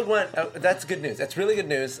 Rogue One. That's good news. That's really good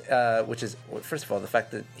news. Which is, first of all, the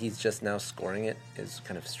fact that he's just now scoring it is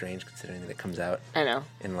kind of strange, considering that it comes out. I know.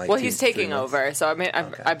 In he's taking over, so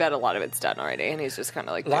I bet a lot of it's done already, and he's just kind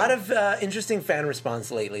of a lot of interesting fan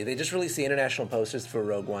response lately. They just released the international posters for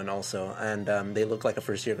Rogue One also, and they look like a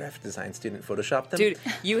first-year graphic design student photoshopped them. Dude,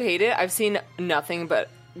 you hate it? I've seen nothing but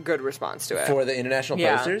good response to it. For the international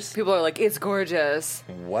posters? People are like, it's gorgeous.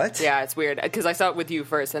 What? Yeah, it's weird. Because I saw it with you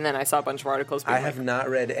first, and then I saw a bunch of articles. I have not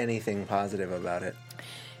read anything positive about it.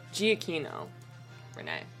 Giacchino.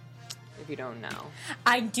 Renee, if you don't know.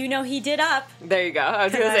 I do know he did Up. There you go. I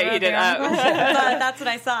was going to say he did Up. That's what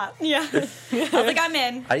I saw. Yeah. I was like, I'm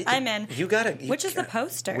in. I'm in. Which is the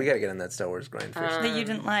poster? We got to get on that Star Wars grind first. That you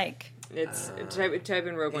didn't like. It's type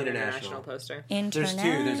in Rogue One international poster. There's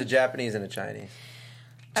two. There's a Japanese and a Chinese.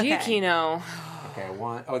 Giacchino. Okay,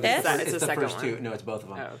 one. Oh, this it's the the second first one. two. No, it's both of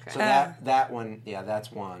them. Oh, okay. So that one, that's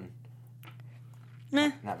one.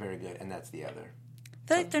 Meh. Not very good, and that's the other. I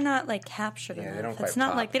feel like they're not captured enough. They don't quite it's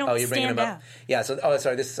not pop. like they don't stand out. Yeah. So,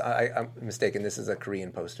 sorry. This is I'm mistaken. This is a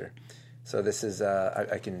Korean poster. So this is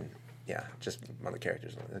I can just one of the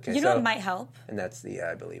characters. Okay. You know what might help? And that's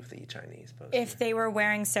I believe the Chinese poster. If they were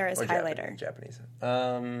wearing Sarah's highlighter. Japanese.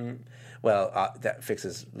 That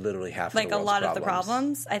fixes literally half of the world's a lot problems. of the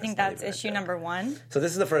problems. I think that's issue number 1. So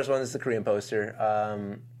this is the first one. This is the Korean poster.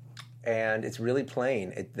 And it's really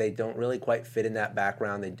plain. They don't really quite fit in that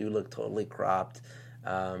background. They do look totally cropped.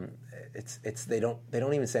 They don't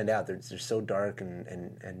even stand out. They're so dark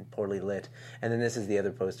and poorly lit. And then this is the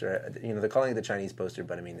other poster. They're calling it the Chinese poster,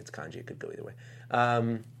 but I mean it's kanji. It could go either way.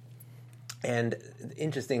 And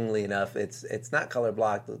interestingly enough, it's not color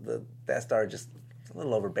blocked. The Death Star just a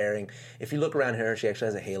little overbearing. If you look around her, she actually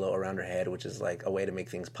has a halo around her head, which is like a way to make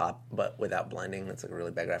things pop, but without blending. That's like a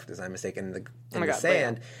really bad graphic design mistake. And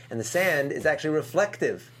the sand is actually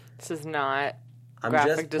reflective. This is not. I'm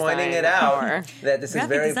just pointing it out that this is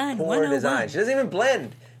very poor design. She doesn't even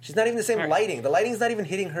blend. She's not even the same lighting. The lighting's not even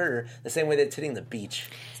hitting her the same way that it's hitting the beach.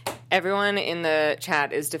 Everyone in the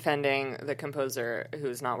chat is defending the composer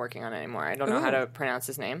who's not working on it anymore. I don't know how to pronounce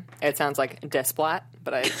his name. It sounds like Desplat,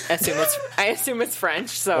 but I assume it's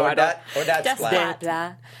French. So I don't. Or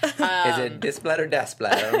Desplat. Is it Desplat or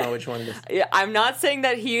Desplat? I don't know which one it is. Yeah, I'm not saying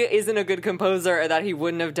that he isn't a good composer or that he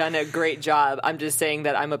wouldn't have done a great job. I'm just saying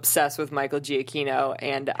that I'm obsessed with Michael Giacchino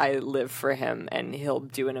and I live for him, and he'll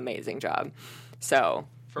do an amazing job. So.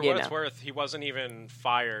 For what it's worth, he wasn't even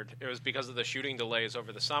fired. It was because of the shooting delays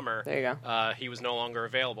over the summer. There you go. He was no longer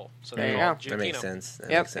available. So there you go. That makes sense.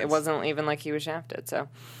 It wasn't even like he was shafted. So,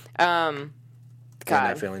 God,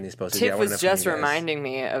 not feeling these posters. Tiff was just reminding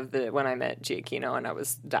me of when I met Giacchino and I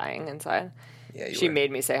was dying inside. Yeah, she made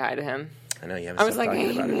me say hi to him. I know you haven't stopped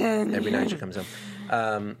talking about it. Every night she comes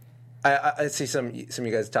home. I see some of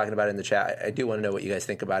you guys talking about it in the chat. I do want to know what you guys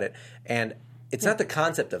think about it. And it's not the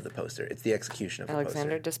concept of the poster; it's the execution of the poster.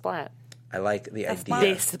 Alexander Desplat. I like the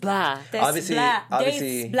idea. Desplat. Obviously,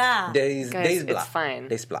 Guys, it's fine.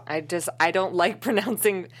 Desplat. I don't like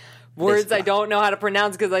pronouncing words Desplat. I don't know how to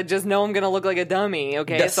pronounce because I just know I'm going to look like a dummy.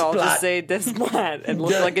 Okay, Desplat. so I'll just say Desplat and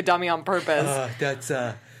look like a dummy on purpose. That's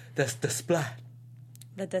Desplat.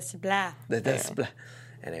 The Desplat. The Desplat.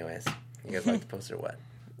 Anyways, you guys like the poster? What?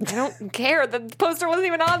 I don't care. The poster wasn't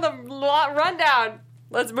even on the rundown.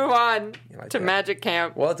 Let's move on to Magic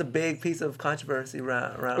Camp. Well, it's a big piece of controversy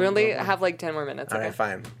around. We only have like 10 more minutes. All right,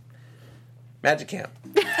 fine. Magic Camp.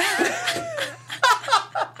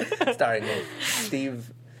 Starring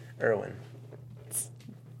Steve Irwin.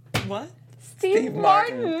 What? Steve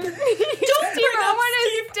Martin. Don't Steve Martin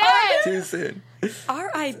is dead. Too soon.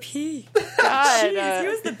 R.I.P. God, Jeez, he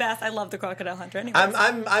was the best. I love the Crocodile Hunter. Anyways.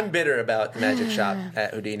 I'm bitter about the magic shop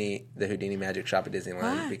at Houdini, the Houdini Magic Shop at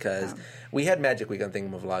Disneyland, because we had Magic Week on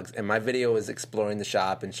Thingamavlogs, and my video was exploring the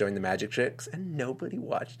shop and showing the magic tricks, and nobody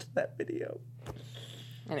watched that video.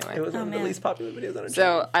 Anyway, it was one of the least popular videos on our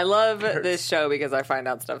channel. So I love this show because I find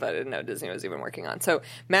out stuff that I didn't know Disney was even working on. So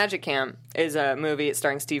Magic Camp is a movie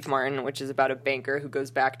starring Steve Martin, which is about a banker who goes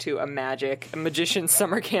back to a magician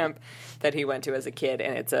summer camp that he went to as a kid,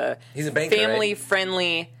 and it's he's a banker,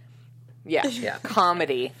 family-friendly,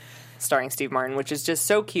 comedy starring Steve Martin, which is just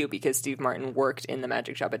so cute because Steve Martin worked in the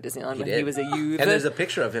Magic Shop at Disneyland when he was a youth. And there's a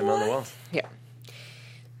picture of him on the walls. Yeah.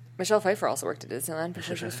 Michelle Pfeiffer also worked at Disneyland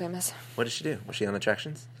before she was famous. What did she do? Was she on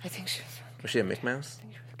attractions? I think she was. Was she a Mickey Mouse?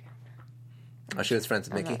 Oh, she was friends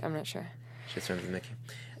with Mickey? I'm not sure. She was friends with Mickey.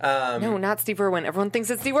 No, not Steve Irwin. Everyone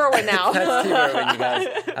thinks it's Steve Irwin now. That's Steve Irwin, you guys.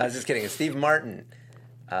 I was just kidding. It's Steve Martin.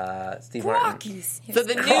 Steve Martin. So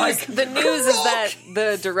the news is that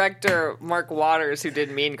the director, Mark Waters, who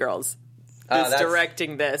did Mean Girls, is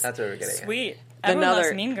directing this. That's what we're getting Sweet. Everyone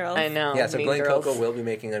loves Mean Girls. I know. Yeah, so Mean Glenn Girls. Coco will be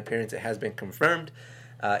making an appearance. It has been confirmed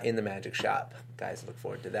in the Magic Shop. Guys, look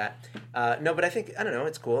forward to that. No, but I don't know,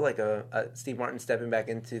 it's cool. Like Steve Martin stepping back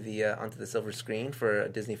into onto the silver screen for a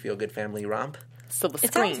Disney feel-good family romp. Silver screen.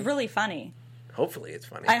 It sounds really funny. Hopefully it's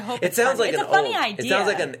funny. I hope it sounds funny. like it's a funny idea. It sounds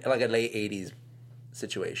like a late 80s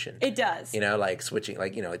situation. It does. You know, like switching,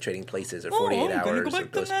 like, you know, like trading places or 48 hours. I'm going to go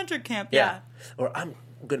back to Magic Camp. Yeah. Or I'm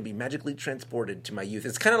going to be magically transported to my youth.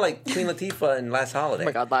 It's kind of like Queen Latifah in Last Holiday. Oh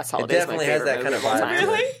my God, Last Holiday it definitely has that kind of vibe.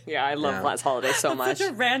 Really? Yeah, I love Last Holiday so much. Such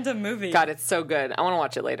a random movie. God, it's so good. I want to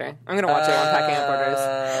watch it later. I'm going to watch it when packing up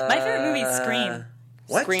orders. My favorite movie is Scream.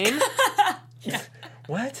 What? Scream? Yeah.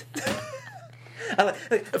 What? I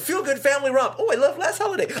like a feel-good family romp. Oh, I love Last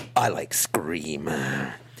Holiday. I like Scream.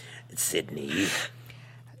 Sydney.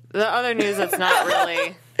 The other news that's not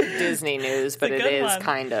really Disney news, but it is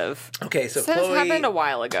kind of. Okay, so this happened a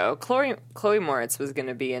while ago. Chloe Moritz was going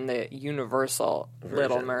to be in the Universal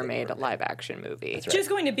Little Mermaid live-action movie. Right. She was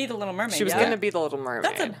going to be the Little Mermaid. She was going to be the Little Mermaid.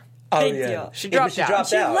 That's a big deal. She dropped out.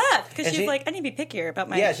 She left because she's like, I need to be pickier about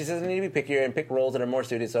my. Yeah, she says I need to be pickier and pick roles that are more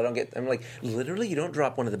suited, so I don't get. I'm like, literally, you don't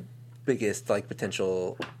drop one of the biggest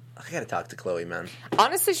potential. I gotta talk to Chloe, man.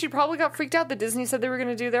 Honestly, she probably got freaked out that Disney said they were going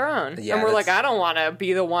to do their own. Yeah, and we're like, I don't want to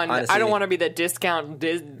be the one. Honestly, I don't want to be the discount,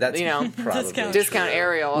 discount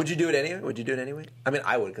Ariel. Would you do it anyway? I mean,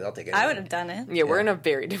 I would, because I'll take it. I would have done it. Yeah, we're in a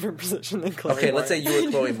very different position than Chloe. Okay, let's say you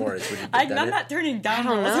were Chloe Moritz. Would you I'm not turning down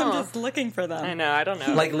roles. I'm just looking for them. I know. I don't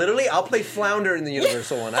know. Like, literally, I'll play Flounder in the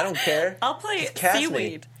Universal one. I don't care. I'll play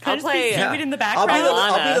Seaweed. I'll play Seaweed in the background.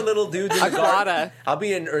 I'll be the little dude in the garden. I'll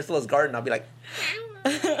be in Ursula's garden. I'll be like...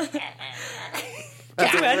 That's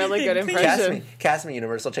a really good impression. Cast me,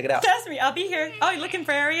 Universal. Check it out. Cast me. I'll be here. Oh, you're looking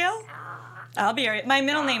for Ariel? I'll be Ariel. My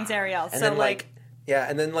middle name's Ariel. And then,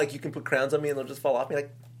 you can put crowns on me and they'll just fall off me like...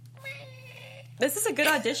 This is a good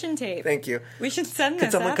audition tape. Thank you. We should send Could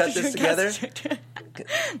this. someone cut after this your together?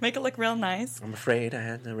 guest. Make it look real nice. I'm afraid I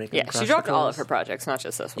had to rake Yeah, she dropped all of her projects, not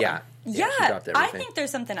just this one. Yeah. Yeah, she dropped I everything. think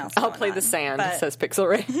there's something else. I'll going play on, the sand, but- says Pixel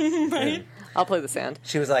Ray. Right? I'll play the sand.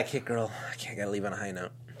 She was like, hey, girl, I gotta leave on a high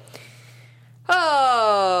note.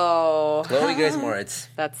 Oh. Chloe Grace Moritz.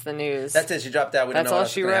 That's the news. That's it. She dropped out. We don't That's know all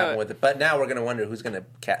what's she going to happen wrote. with it. But now we're going to wonder who's going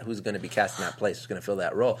to be cast in that place. Who's going to fill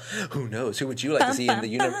that role? Who knows? Who would you like to see in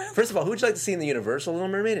the First of all, who would you like to see in the Universal Little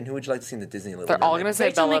Mermaid, and who would you like to see in the Disney Little They're Mermaid? all going to say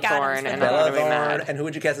Rachel Bella McAdams Thorne, for and that. I'm Bella going to be Thorne. mad. And who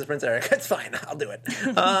would you cast as Prince Eric? It's fine. I'll do it.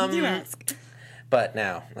 You ask. But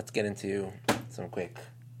now let's get into some quick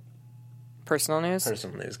Personal news?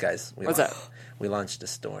 personal news, guys. What's up? We launched a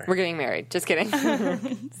store. We're getting married. Just kidding.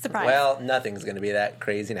 Surprise. Well, nothing's going to be that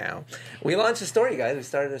crazy now. We launched a store, you guys. We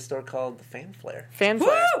started a store called Fanflare.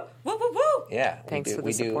 Fanfare. Woo, woo, woo. Yeah. Thanks for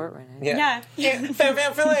the support, Renee. Yeah.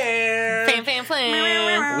 Fanflare.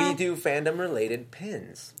 Fanflare. We do fandom-related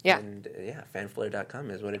pins. Yeah. And fanflare.com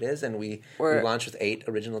is what it is. And we We're- launched with 8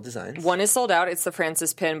 original designs. One is sold out. It's the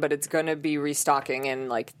Francis pin, but it's going to be restocking in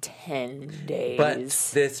like 10 days. But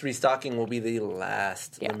this restocking will be the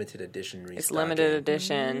last limited edition restocking. It's limited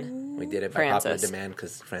edition. We did it by popular Francis. demand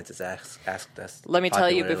because Francis asked us. Let me tell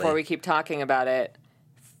you popularly. before we keep talking about it.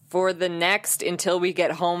 For the next, until we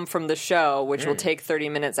get home from the show, which will take 30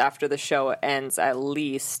 minutes after the show ends at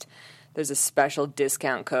least, there's a special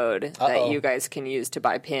discount code that you guys can use to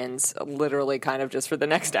buy pins, literally kind of just for the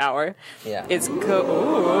next hour. Yeah. It's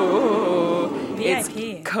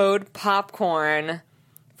VIP. code POPCORN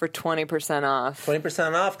for 20% off.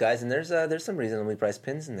 20% off, guys. And there's some reasonably priced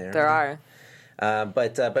pins in there. There are.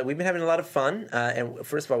 But we've been having a lot of fun. And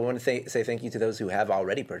first of all, we want to say thank you to those who have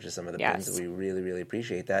already purchased some of the Yes. pins. We really, really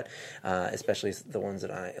appreciate that, especially the ones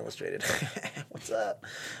that I illustrated. What's up?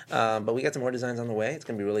 But we got some more designs on the way. It's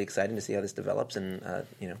going to be really exciting to see how this develops, and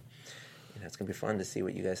it's going to be fun to see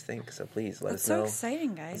what you guys think. So please let us know. That's so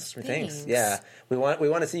exciting, guys. Thanks. Yeah, we want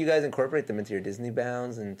to see you guys incorporate them into your Disney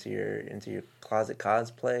bounds, into your closet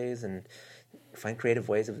cosplays, and find creative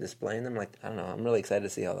ways of displaying them. Like, I don't know, I'm really excited to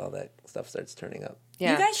see how all that stuff starts turning up.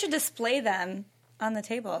 Yeah. You guys should display them on the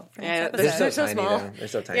table for next Yeah, episode. They're so so tiny, small. though. They're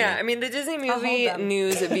so tiny. Yeah, I mean, the Disney I'll movie hold them.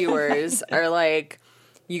 news viewers are like,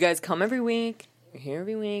 you guys come every week. You're here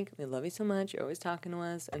every week. We love you so much. You're always talking to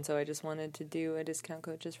us. And so I just wanted to do a discount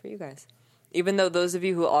code just for you guys. Even though those of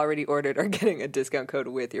you who already ordered are getting a discount code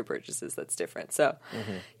with your purchases, that's different. So,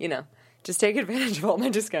 just take advantage of all my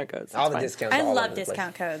discount codes. all It's the fine. discounts. I all love over the place.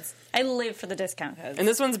 discount codes. I live for the discount codes. And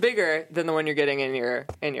this one's bigger than the one you're getting in your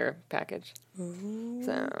package.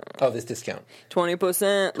 So Oh, this discount.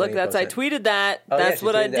 20%. Look, that's I 20%. tweeted that. Oh, yeah, That's she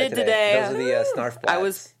what I tweeted that did today. Those are the Snarf I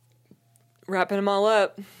was wrapping them all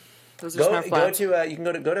up. Those are Snarf go flats. to you can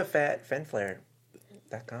go to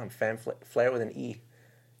fanflare.com. Fanflare with an E.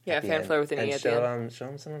 Yeah, at the Fanflare end. with an E And at the end. show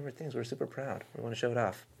them some of our things. We're super proud. We want to show it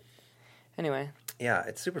off. Anyway, Yeah,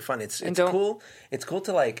 it's super fun. It's don't- cool. It's cool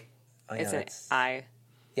to like. Oh, yeah, it's an it's I.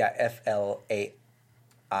 yeah, FLAIRE.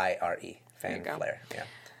 There you go. Fanflare. Yeah.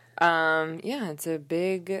 Yeah, it's a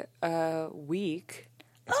big week.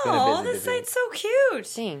 It's been a Oh, busy, this busy- site's so cute.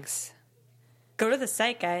 Thanks. Go to the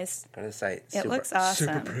site, guys. Go to the site. It looks awesome.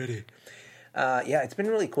 Super pretty. Yeah, it's been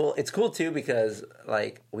really cool. It's cool too because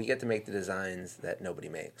like we get to make the designs that nobody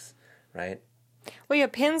makes, right? Well, yeah,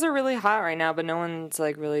 pins are really hot right now, but no one's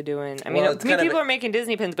like really doing. I mean, Well, it's kind of people a- are making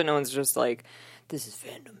Disney pins, but no one's just like, this is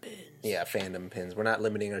fandom pins. Yeah, fandom pins. We're not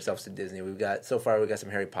limiting ourselves to Disney. We've got some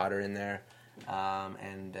Harry Potter in there,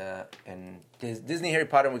 and Disney Harry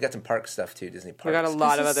Potter. And we got some park stuff too. Disney parks. We got a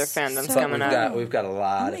lot of This other is fandoms so coming up. We've got a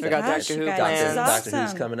lot of Oh my stuff. We got gosh, Doctor you Who guys, plans. this is Doctor Who's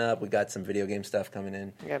awesome. coming up. We got some video game stuff coming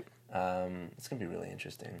in. Yep. It's gonna be really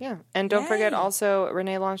interesting. Yeah, and don't forget Yay. also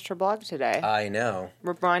Renee launched her blog today. I know.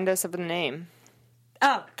 Remind us of the name.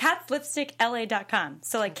 Oh, catslipstickla.com.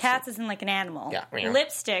 So like cats as in like an animal. Yeah.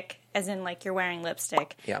 Lipstick as in like you're wearing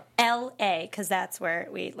lipstick. Yeah. LA because that's where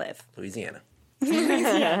we live. Louisiana.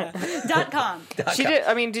 .com. She did.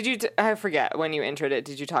 I mean, did you? I forget when you entered it.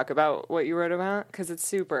 Did you talk about what you wrote about? Because it's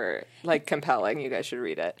super like compelling. You guys should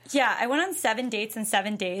read it. Yeah, I went on 7 dates in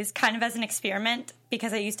 7 days, kind of as an experiment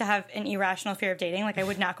because I used to have an irrational fear of dating. Like I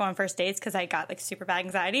would not go on first dates because I got like super bad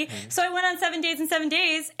anxiety. So I went on 7 dates in 7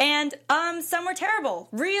 days, and some were terrible,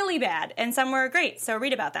 really bad, and some were great. So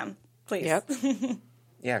read about them, please. Yep.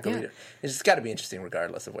 Yeah, go read it. It's just got to be interesting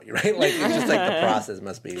regardless of what you write. Like, it's just like the process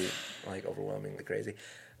must be like overwhelmingly crazy.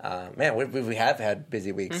 Man, we have had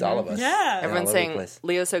busy weeks, all of us. Yeah. Everyone's saying,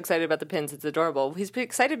 Leo's so excited about the pins. It's adorable. He's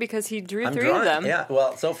excited because he drew three of them. Yeah,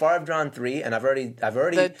 well, so far I've drawn 3, and I've already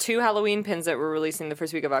the 2 Halloween pins that we're releasing the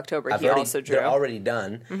first week of October, also drew. They're already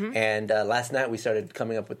done. And last night we started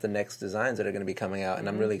coming up with the next designs that are going to be coming out, and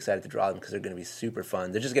I'm really excited to draw them because they're going to be super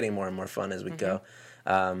fun. They're just getting more and more fun as we go.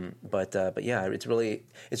 But yeah, it's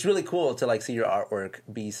really cool to like see your artwork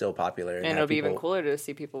be so popular, and it'll be even cooler to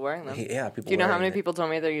see people wearing them. Yeah, people. Do you know how many people told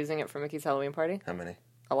me they're using it for Mickey's Halloween party? How many?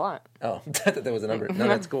 A lot. Oh, I thought there was a number. No,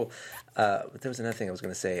 that's cool. But there was another thing I was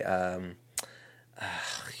going to say.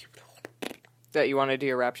 That you want to do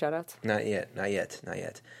your rap shout-outs? Not yet.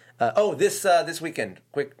 This weekend.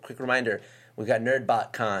 Quick reminder. We've got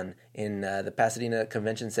NerdBotCon in the Pasadena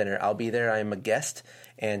Convention Center. I'll be there. I am a guest.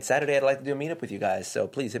 And Saturday, I'd like to do a meetup with you guys. So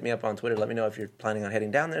please hit me up on Twitter. Let me know if you're planning on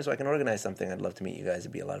heading down there so I can organize something. I'd love to meet you guys.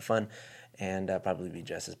 It'd be a lot of fun. And probably be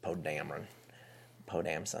dressed as Poe Dameron.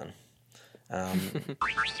 Son.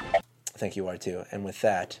 Thank you, R2. And with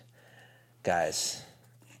that, guys...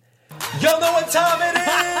 Y'all know what time it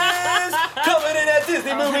is! Coming in at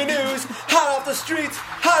Disney Movie News, hot off the streets,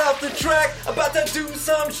 hot off the track. About to do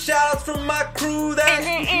some shout-outs from my crew that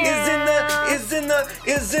is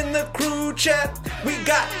in the crew chat. We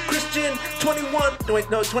got Christian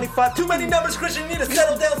 25. Too many numbers, Christian. You need to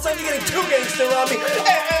settle down, son. You're getting too gangster on me.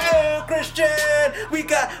 Christian. We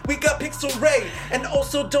got Pixel Ray, and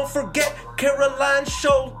also don't forget Caroline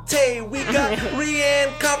Schulte. We got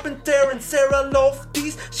Rianne Carpenter and Sarah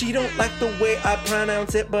Lofties. She don't like the way I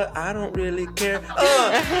pronounce it, but I don't really care.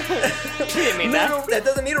 You didn't mean that. That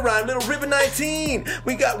doesn't need a rhyme. Little Ribbon 19.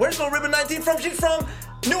 We got, where's Little Ribbon 19 from? She's from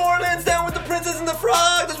New Orleans, down with the Princess and the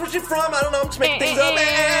Frog. That's where she's from. I don't know. I'm just making things up.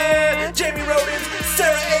 Jamie Rodens,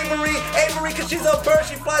 Sarah Avery, because she's a bird.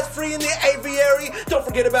 She flies free in the aviary. Don't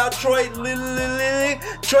forget about Troy.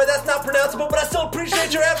 Troy, that's not pronounceable, but I still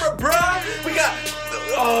appreciate your effort, bro. We got...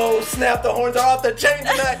 Oh, snap, the horns are off the chain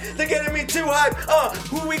tonight. They're getting me too hype.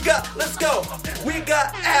 Who we got? Let's go. We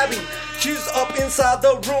got Abby. She's up inside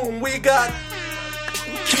the room. We got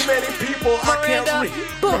too many people. Miranda. I can't read.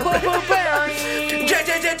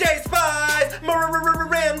 J Spice.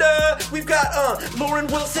 Miranda. We've got Lauren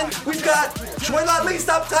Wilson. We've got Troy Lee.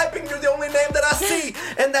 Stop typing. You're the only name that I see.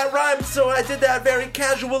 And that rhymes, so I did that very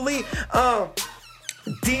casually.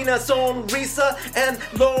 Dina Son, Risa, and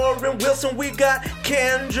Lauren Wilson. We got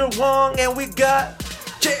Kendra Wong, and we got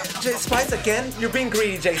J Spice again. You're being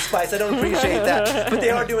greedy, J Spice. I don't appreciate that. But they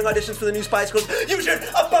are doing auditions for the new Spice Girls. You should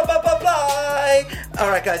apply. All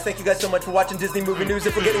right, guys. Thank you guys so much for watching Disney Movie News.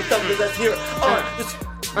 If we're getting thumbs, that's here on this.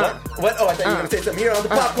 What? Oh, I thought you were going to say something here on the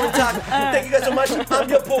Popcorn Talk. Thank you guys so much. I'm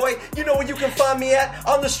your boy. You know where you can find me at.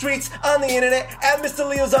 On the streets, on the internet, at Mr.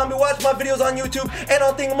 Leo Zombie. Watch my videos on YouTube and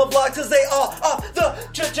on Thingamablogs, because they all are the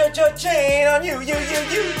chain on YouTube.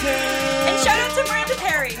 And shout out to Miranda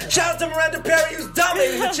Perry. Shout out to Miranda Perry, who's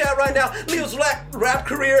dominating the chat right now. Leo's rap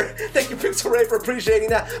career. Thank you, Pixel Ray, for appreciating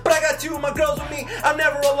that. But I got 2 of my girls with me. I'm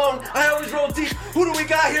never alone. I always roll deep. Who do we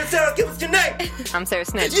got here? Sarah, give us your name. I'm Sarah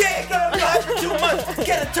Snitch. Yeah, girl, you're hyped for 2 months.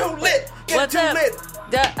 Get it too lit. What's up?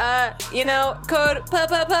 Code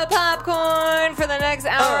popcorn for the next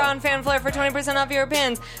hour on FanFlare for 20% off your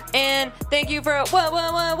pins. And thank you for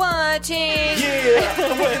watching. Yeah,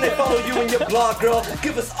 and where can they follow you in your blog, girl?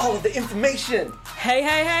 Give us all of the information. Hey.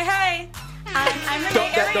 I'm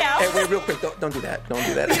Renee Ariel. Hey, wait, real quick. Don't do that. Don't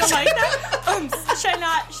do that. You don't like that? Should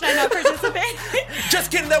I not participate?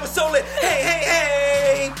 Just kidding. That was so lit.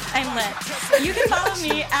 Hey. I'm lit. You can follow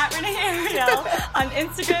me at Renee Ariel on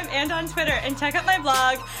Instagram and on Twitter, and check out my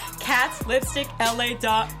blog,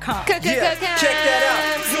 catslipstickla.com. Yeah, check that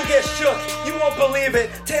out. You'll get shook. You won't believe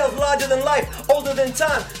it. Tales larger than life, older than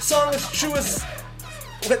time. Song as true as...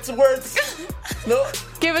 What's the words? No.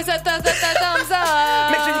 Give us a thumbs up.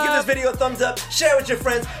 Make sure you give this video a thumbs up. Share with your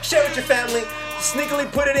friends. Share with your family. Sneakily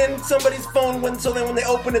put it in somebody's phone so then when they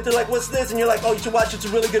open it, they're like, what's this? And you're like, oh, you should watch it. It's a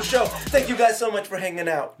really good show. Thank you guys so much for hanging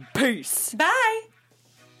out. Peace. Bye.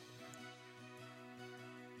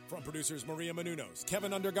 From producers Maria Menounos,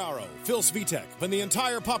 Kevin Undergaro, Phil Svitek, and the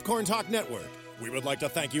entire Popcorn Talk Network, we would like to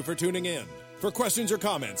thank you for tuning in. For questions or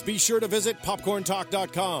comments, be sure to visit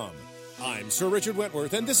popcorntalk.com. I'm Sir Richard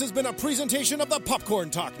Wentworth, and this has been a presentation of the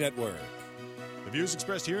Popcorn Talk Network. The views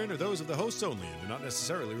expressed herein are those of the hosts only and do not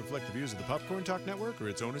necessarily reflect the views of the Popcorn Talk Network or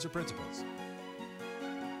its owners or principals.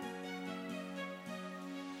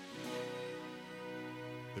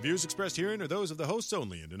 The views expressed herein are those of the hosts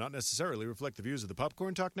only and do not necessarily reflect the views of the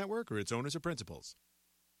Popcorn Talk Network or its owners or principals.